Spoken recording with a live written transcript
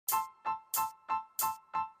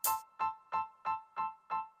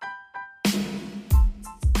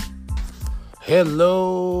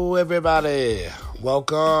Hello, everybody.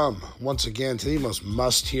 Welcome once again to the most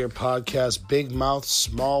must-hear podcast, Big Mouth,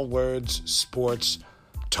 Small Words, Sports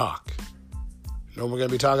Talk. You know what we're going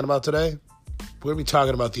to be talking about today? We're going to be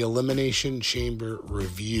talking about the Elimination Chamber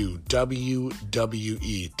Review, WWE,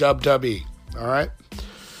 WWE, all right?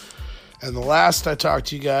 And the last I talked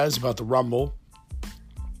to you guys about the Rumble,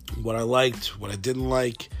 what I liked, what I didn't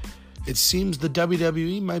like, it seems the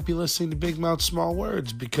WWE might be listening to Big Mouth, Small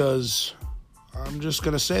Words because I'm just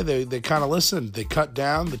going to say they kind of listened. They cut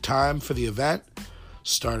down the time for the event.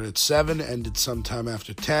 Started at 7, ended sometime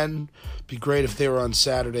after 10. Be great if they were on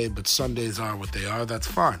Saturday, but Sundays are what they are. That's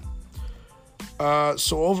fine.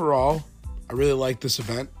 So overall, I really liked this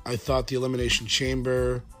event. I thought the Elimination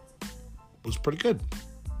Chamber was pretty good.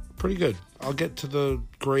 Pretty good. I'll get to the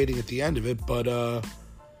grading at the end of it, but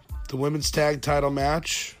the women's tag title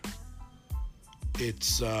match, that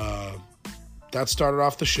started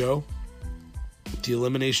off the show. The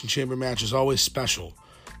Elimination Chamber match is always special,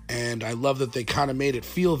 and I love that they kind of made it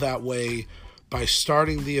feel that way by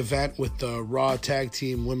starting the event with the Raw Tag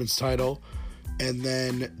Team Women's title, and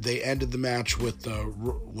then they ended the match with the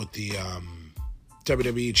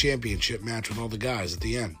WWE Championship match with all the guys at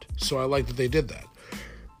the end. So I like that they did that.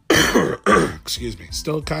 Excuse me.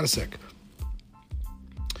 Still kind of sick.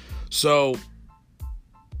 So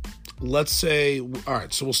let's say, all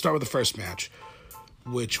right, so we'll start with the first match,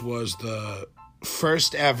 which was the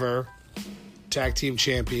first ever tag team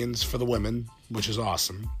champions for the women, which is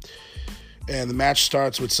awesome. And the match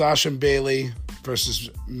starts with Sasha and Bayley versus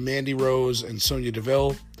Mandy Rose and Sonya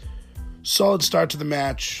Deville. Solid start to the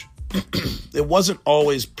match. It wasn't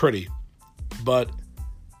always pretty, but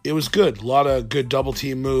it was good. A lot of good double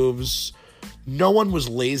team moves. No one was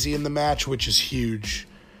lazy in the match, which is huge.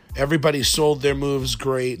 Everybody sold their moves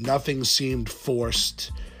great. Nothing seemed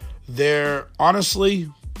forced. Honestly,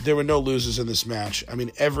 there were no losers in this match. I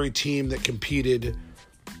mean, every team that competed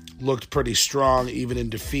looked pretty strong, even in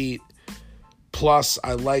defeat. Plus,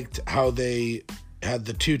 I liked how they had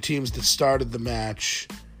the two teams that started the match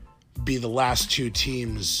be the last two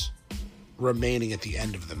teams remaining at the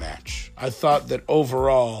end of the match. I thought that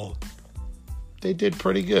overall, they did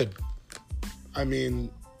pretty good. I mean,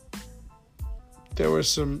 there was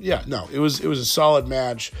some, it was a solid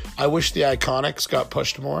match. I wish the Iconics got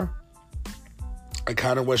pushed more. I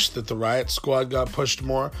kind of wish that the Riot Squad got pushed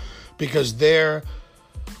more because they're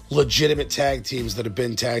legitimate tag teams that have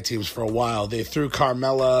been tag teams for a while. They threw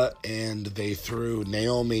Carmella and they threw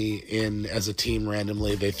Naomi in as a team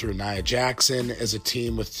randomly. They threw Nia Jackson as a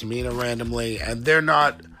team with Tamina randomly, and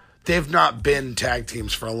they've not been tag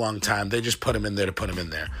teams for a long time. They just put them in there to put them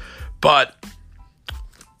in there. But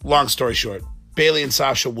long story short, Bayley and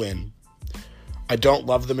Sasha win. I don't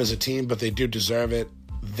love them as a team, but they do deserve it.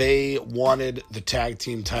 They wanted the tag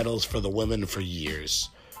team titles for the women for years.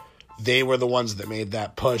 They were the ones that made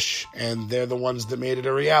that push, and they're the ones that made it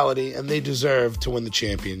a reality, and they deserve to win the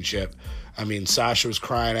championship. I mean, Sasha was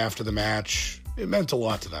crying after the match. It meant a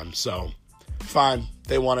lot to them, so fine.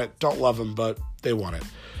 They won it. Don't love them, but they won it.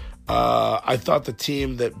 I thought the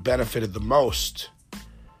team that benefited the most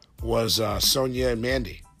was Sonya and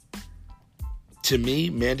Mandy. To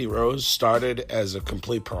me, Mandy Rose started as a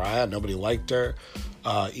complete pariah. Nobody liked her.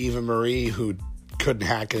 Eva Marie, who couldn't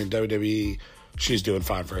hack it in WWE, she's doing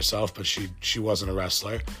fine for herself, but she wasn't a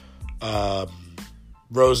wrestler.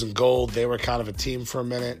 Rose and Gold, they were kind of a team for a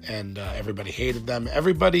minute, and everybody hated them.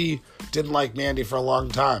 Everybody didn't like Mandy for a long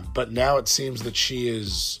time, but now it seems that she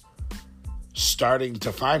is starting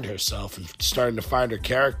to find herself and starting to find her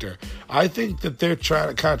character. I think that they're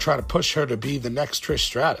trying to push her to be the next Trish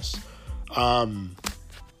Stratus.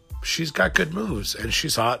 She's got good moves, and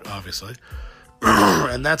she's hot, obviously.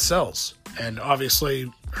 And that sells. And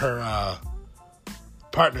obviously, her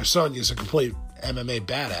partner Sonya is a complete MMA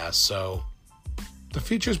badass, so the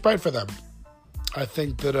future's bright for them. I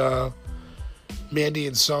think that Mandy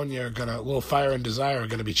and Sonya are Little Fire and Desire are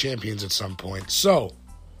gonna be champions at some point. So,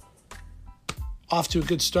 off to a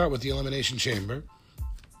good start with the Elimination Chamber.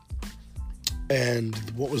 And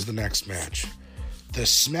what was the next match? The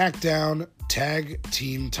SmackDown Tag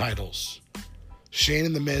Team Titles. Shane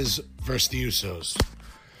and The Miz versus the Usos.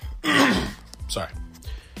 Sorry.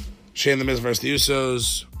 Shane and The Miz versus the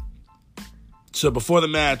Usos. So before the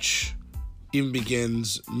match even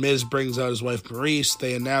begins, Miz brings out his wife Maurice.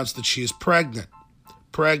 They announce that she is pregnant.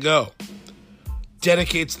 Prego.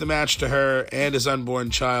 Dedicates the match to her and his unborn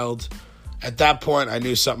child. At that point, I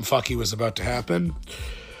knew something fucky was about to happen.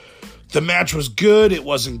 The match was good. It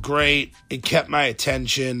wasn't great. It kept my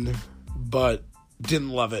attention, but didn't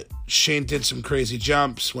love it. Shane did some crazy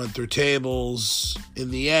jumps, went through tables.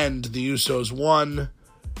 In the end, the Usos won.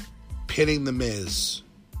 pinning The Miz,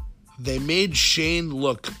 they made Shane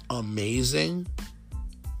look amazing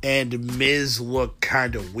and Miz look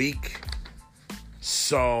kind of weak.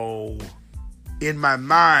 So, in my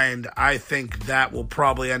mind, I think that will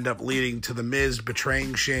probably end up leading to The Miz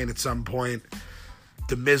betraying Shane at some point.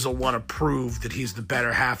 The Miz will want to prove that he's the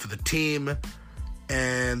better half of the team,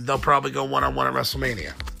 and they'll probably go one-on-one at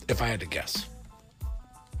WrestleMania, if I had to guess.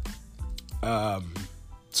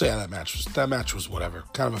 So yeah, that match was whatever.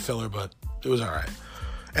 Kind of a filler, but it was all right.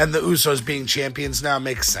 And the Usos being champions now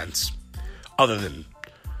makes sense, other than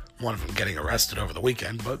one of them getting arrested over the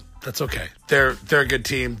weekend, but that's okay. They're a good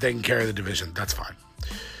team. They can carry the division. That's fine.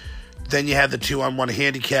 Then you had the 2-on-1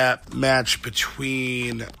 handicap match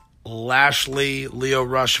between Lashley, Lio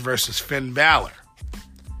Rush versus Finn Balor.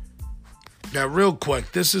 Now, real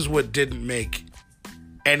quick, this is what didn't make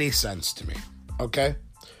any sense to me, okay?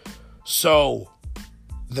 So,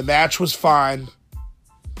 the match was fine.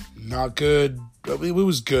 Not good. I mean, it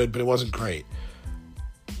was good, but it wasn't great.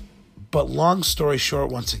 But long story short,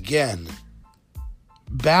 once again,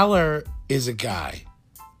 Balor is a guy.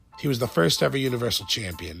 He was the first ever Universal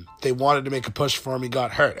Champion. They wanted to make a push for him. He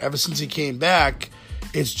got hurt. Ever since he came back,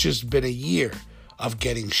 it's just been a year of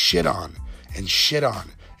getting shit on and shit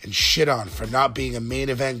on and shit on for not being a main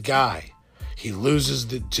event guy. He loses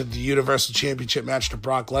to the Universal Championship match to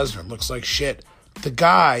Brock Lesnar. Looks like shit. The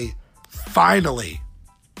guy finally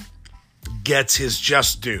gets his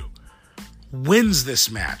just due. Wins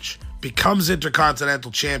this match. Becomes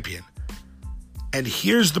Intercontinental Champion. And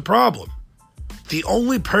here's the problem. The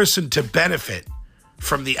only person to benefit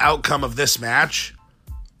from the outcome of this match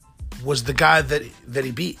was the guy that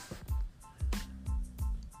he beat.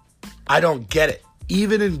 I don't get it.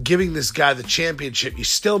 Even in giving this guy the championship, you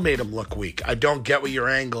still made him look weak. I don't get what your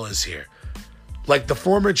angle is here. Like the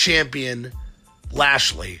former champion,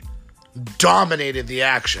 Lashley, dominated the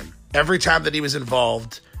action every time that he was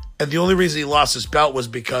involved. And the only reason he lost his belt was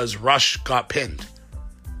because Rush got pinned.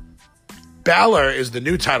 Balor is the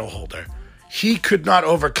new title holder. He could not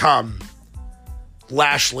overcome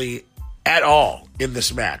Lashley at all in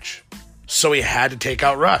this match. So he had to take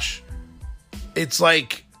out Rush. It's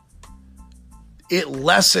like it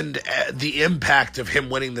lessened the impact of him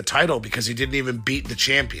winning the title because he didn't even beat the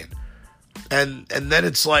champion. And then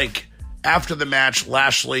it's like after the match,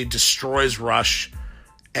 Lashley destroys Rush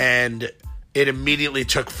and it immediately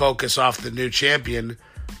took focus off the new champion,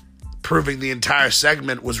 proving the entire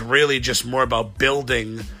segment was really just more about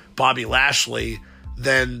building Bobby Lashley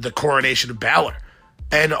than the coronation of Balor.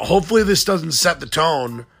 And hopefully this doesn't set the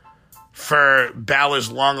tone for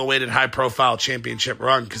Balor's long-awaited high-profile championship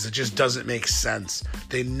run, because it just doesn't make sense.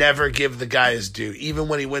 They never give the guy his due. Even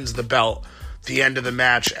when he wins the belt, the end of the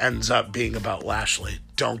match ends up being about Lashley.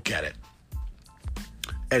 Don't get it.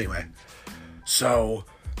 Anyway, so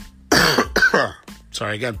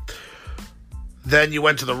sorry again. Then you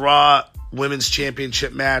went to the Raw Women's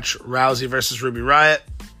Championship match, Rousey versus Ruby Riott.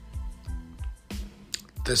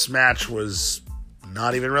 This match was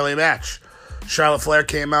not even really a match. Charlotte Flair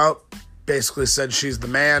came out, basically said she's the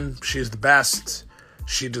man, she's the best,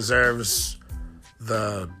 she deserves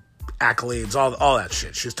the accolades, all that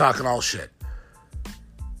shit. She was talking all shit.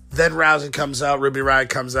 Then Rousey comes out, Ruby Riott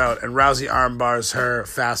comes out, and Rousey armbars her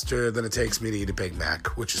faster than it takes me to eat a Big Mac,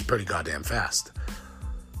 which is pretty goddamn fast.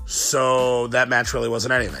 So that match really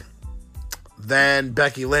wasn't anything. Then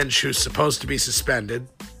Becky Lynch, who's supposed to be suspended,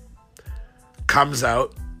 comes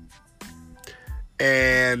out,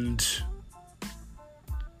 and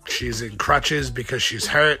she's in crutches because she's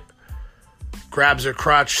hurt, grabs her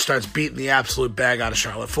crutch, starts beating the absolute bag out of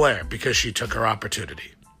Charlotte Flair because she took her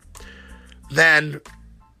opportunity. Then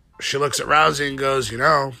she looks at Rousey and goes, you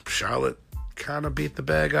know, Charlotte kind of beat the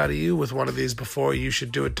bag out of you with one of these before. You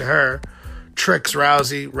should do it to her. Tricks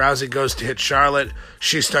Rousey. Rousey goes to hit Charlotte.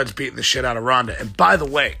 She starts beating the shit out of Ronda. And by the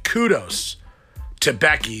way, kudos to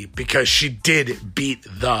Becky because she did beat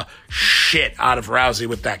the shit out of Rousey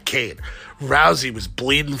with that cane. Rousey was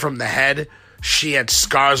bleeding from the head. She had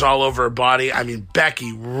scars all over her body. I mean,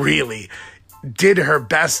 Becky really did her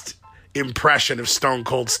best impression of Stone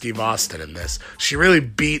Cold Steve Austin in this. She really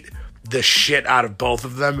beat the shit out of both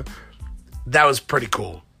of them. That was pretty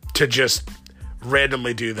cool to just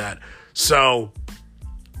randomly do that. So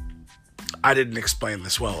I didn't explain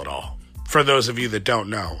this well at all. For those of you that don't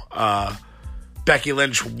know, Becky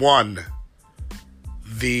Lynch won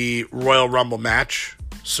the Royal Rumble match,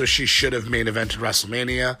 so she should have main evented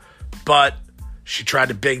WrestleMania, but she tried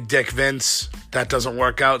to big dick Vince. That doesn't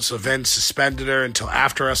work out, so Vince suspended her until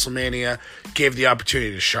after WrestleMania, gave the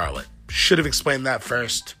opportunity to Charlotte. Should have explained that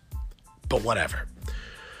first, but whatever.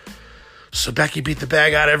 So Becky beat the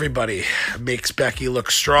bag out of everybody. Makes Becky look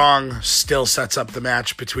strong. Still sets up the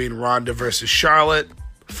match between Ronda versus Charlotte.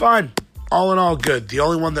 Fine. All in all, good. The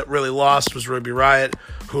only one that really lost was Ruby Riott,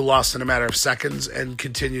 who lost in a matter of seconds and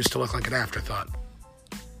continues to look like an afterthought.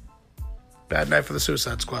 Bad night for the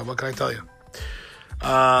Suicide Squad. What can I tell you?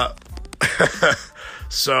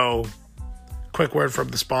 So, quick word from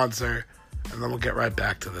the sponsor, and then we'll get right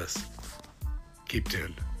back to this. Keep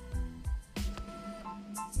tuned.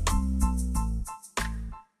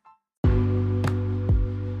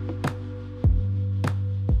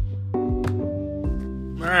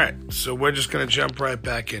 All right, so we're just going to jump right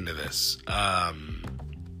back into this.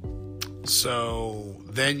 So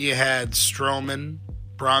then you had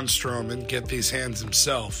Braun Strowman, get these hands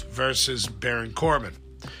himself, versus Baron Corbin.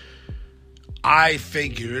 I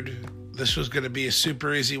figured this was going to be a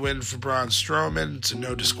super easy win for Braun Strowman. It's a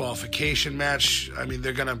no disqualification match. I mean,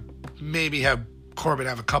 they're going to maybe have Corbin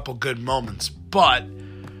have a couple good moments, but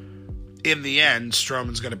in the end,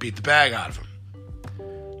 Strowman's going to beat the bag out of him.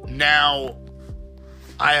 Now,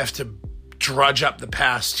 I have to drudge up the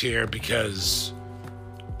past here because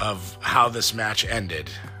of how this match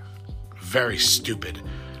ended. Very stupid.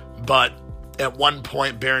 But at one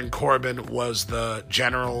point, Baron Corbin was the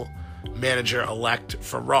general manager-elect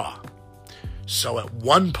for Raw. So at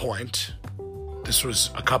one point, this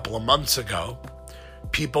was a couple of months ago,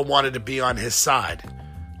 people wanted to be on his side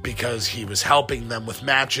because he was helping them with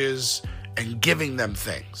matches and giving them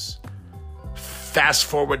things. Fast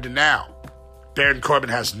forward to now. Baron Corbin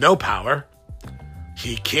has no power.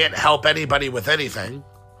 He can't help anybody with anything.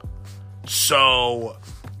 So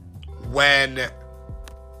when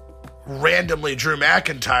randomly Drew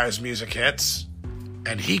McIntyre's music hits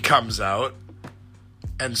and he comes out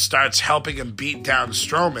and starts helping him beat down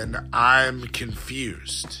Strowman, I'm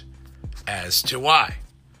confused as to why.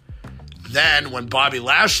 Then when Bobby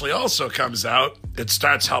Lashley also comes out and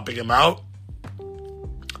starts helping him out,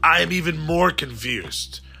 I am even more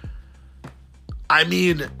confused. I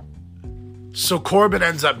mean, so Corbin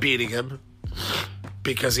ends up beating him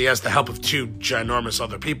because he has the help of two ginormous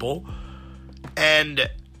other people. And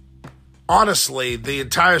honestly, the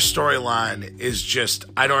entire storyline is just,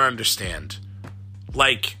 I don't understand.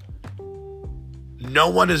 Like, no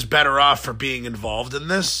one is better off for being involved in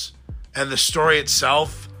this, and the story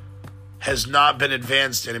itself has not been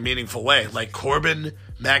advanced in a meaningful way. Like, Corbin,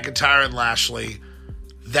 McIntyre, and Lashley,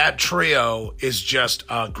 that trio is just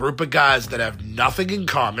a group of guys that have nothing in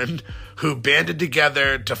common, who banded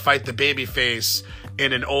together to fight the babyface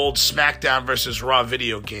in an old SmackDown versus Raw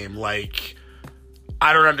video game. Like,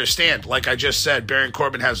 I don't understand. Like I just said, Baron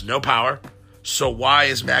Corbin has no power. So why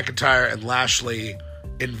is McIntyre and Lashley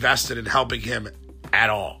invested in helping him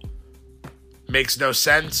at all? Makes no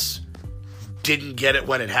sense. Didn't get it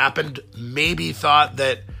when it happened. Maybe thought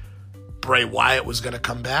that Bray Wyatt was going to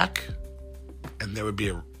come back and there would be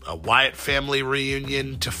a Wyatt family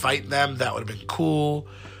reunion to fight them. That would have been cool.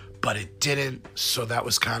 But it didn't. So that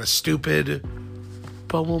was kind of stupid.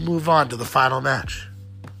 But we'll move on to the final match.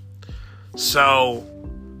 So,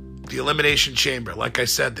 the Elimination Chamber, like I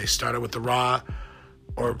said, they started with the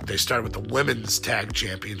Women's Tag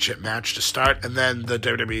Championship match to start, and then the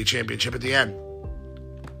WWE Championship at the end.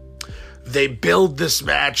 They build this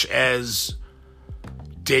match as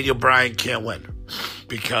Daniel Bryan can't win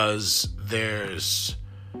because there's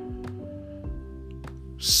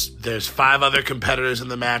 5 other competitors in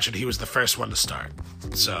the match, and he was the first one to start.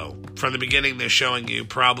 So, from the beginning, they're showing you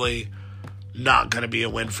probably not going to be a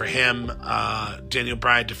win for him. Daniel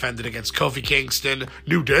Bryan defended against Kofi Kingston,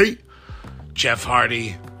 New Day, Jeff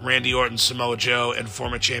Hardy, Randy Orton, Samoa Joe, and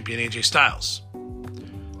former champion AJ Styles.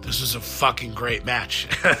 This was a fucking great match.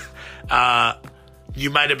 You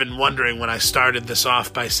might have been wondering when I started this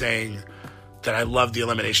off by saying that I love the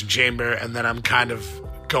Elimination Chamber, and then I'm kind of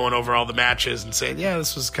going over all the matches and saying, yeah,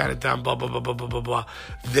 this was kind of dumb, blah, blah, blah, blah, blah, blah, blah.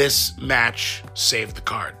 This match saved the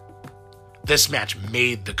card. This match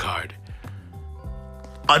made the card.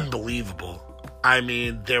 Unbelievable. I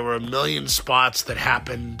mean, there were a million spots that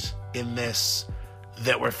happened in this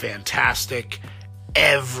that were fantastic.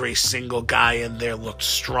 Every single guy in there looked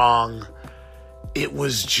strong. It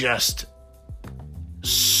was just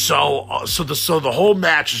so the whole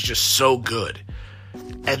match is just so good.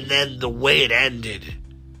 And then the way it ended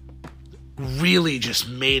really just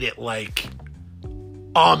made it like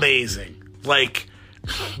amazing. Like,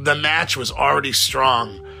 the match was already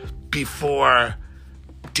strong before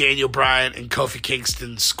Daniel Bryan and Kofi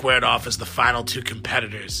Kingston squared off as the final 2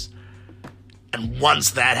 competitors. And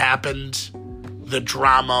once that happened, the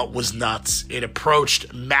drama was nuts. It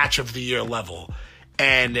approached match of the year level.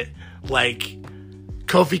 And, like,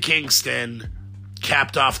 Kofi Kingston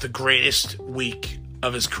capped off the greatest week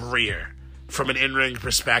of his career from an in-ring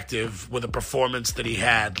perspective with a performance that he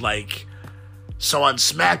had. Like, so on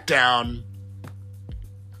SmackDown,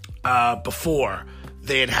 before,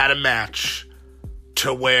 they had a match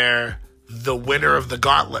to where the winner of the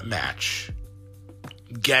gauntlet match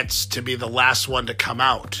gets to be the last one to come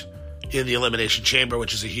out in the Elimination Chamber,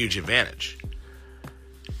 which is a huge advantage.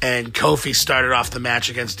 And Kofi started off the match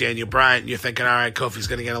against Daniel Bryan, and you're thinking, all right, Kofi's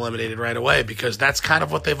going to get eliminated right away, because that's kind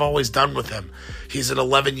of what they've always done with him. He's an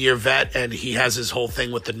 11-year vet, and he has his whole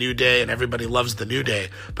thing with the New Day, and everybody loves the New Day.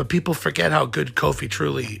 But people forget how good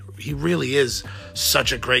Kofi he really is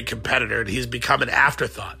such a great competitor, and he's become an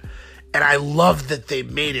afterthought. And I love that they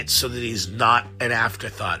made it so that he's not an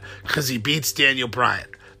afterthought, because he beats Daniel Bryan.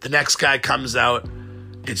 The next guy comes out,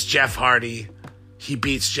 it's Jeff Hardy. He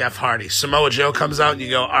beats Jeff Hardy. Samoa Joe comes out, and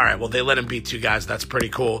you go, all right, well, they let him beat two guys. That's pretty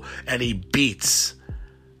cool. And he beats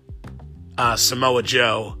Samoa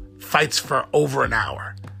Joe, fights for over an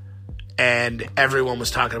hour. And everyone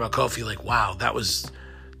was talking about Kofi like, wow, that was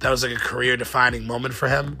like a career-defining moment for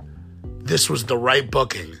him. This was the right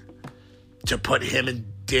booking to put him and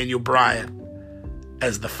Daniel Bryan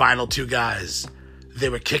as the final two guys. They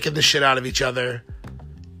were kicking the shit out of each other.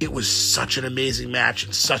 It was such an amazing match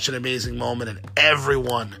and such an amazing moment, and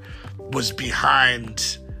everyone was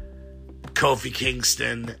behind Kofi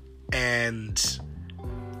Kingston, and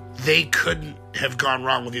they couldn't have gone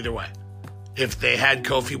wrong with either way. If they had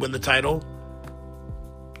Kofi win the title,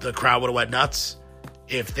 the crowd would have went nuts.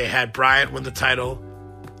 If they had Bryant win the title,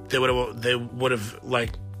 they would have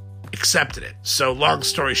like accepted it. So long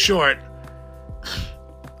story short,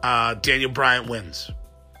 Daniel Bryant wins.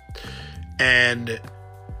 And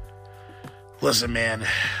listen, man,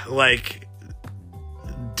 like,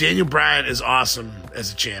 Daniel Bryan is awesome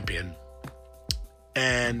as a champion.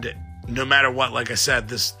 And no matter what, like I said,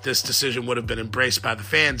 this decision would have been embraced by the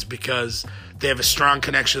fans because they have a strong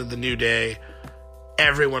connection to the New Day.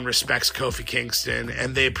 Everyone respects Kofi Kingston,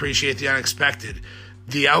 and they appreciate the unexpected.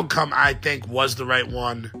 The outcome, I think, was the right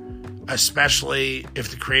one, especially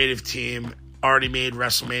if the creative team already made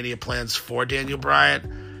WrestleMania plans for Daniel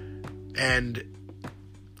Bryan. And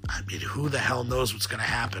I mean, who the hell knows what's going to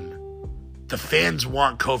happen? The fans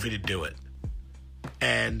want Kofi to do it.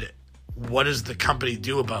 And what does the company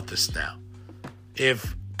do about this now?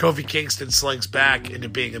 If Kofi Kingston slinks back into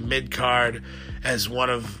being a mid-card as one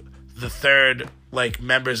of the third,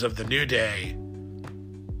 members of the New Day,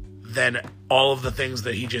 then all of the things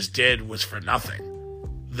that he just did was for nothing.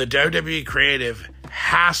 The WWE creative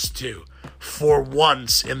has to, for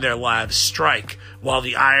once in their lives, strike while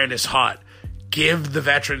the iron is hot. Give the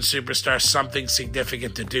veteran superstar something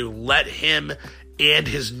significant to do. Let him and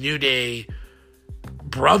his New Day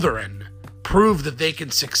brethren prove that they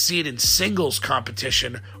can succeed in singles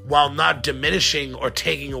competition while not diminishing or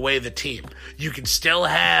taking away the team. You can still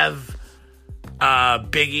have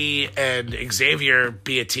Big E and Xavier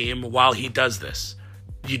be a team while he does this.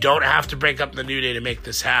 You don't have to break up the New Day to make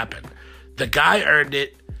this happen. The guy earned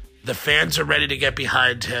it. The fans are ready to get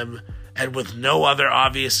behind him. And with no other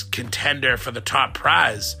obvious contender for the top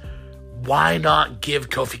prize, why not give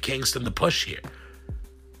Kofi Kingston the push here?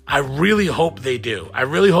 I really hope they do. I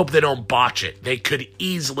really hope they don't botch it. They could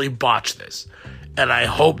easily botch this. And I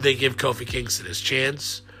hope they give Kofi Kingston his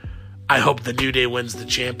chance. I hope the New Day wins the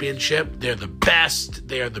championship. They're the best.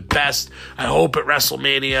 They are the best. I hope at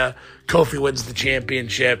WrestleMania, Kofi wins the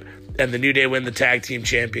championship and the New Day win the tag team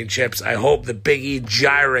championships. I hope the Big E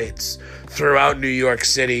gyrates throughout New York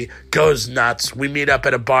City, goes nuts. We meet up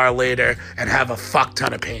at a bar later and have a fuck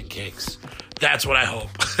ton of pancakes. That's what I hope.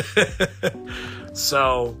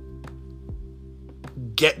 So,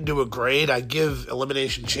 getting to a grade, I give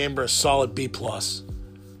Elimination Chamber a solid B+.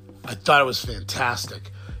 I thought it was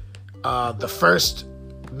fantastic. The first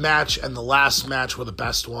match and the last match were the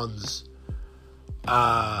best ones.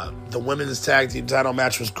 The women's tag team title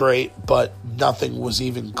match was great, but nothing was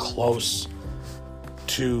even close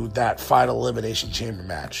to that final Elimination Chamber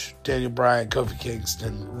match. Daniel Bryan, Kofi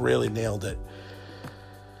Kingston really nailed it.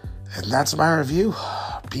 And that's my review.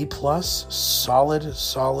 B+, solid.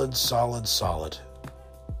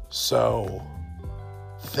 So,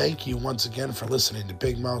 thank you once again for listening to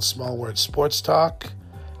Big Mouth Small Word Sports Talk.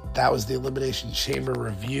 That was the Elimination Chamber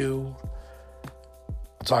review.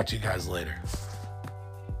 I'll talk to you guys later.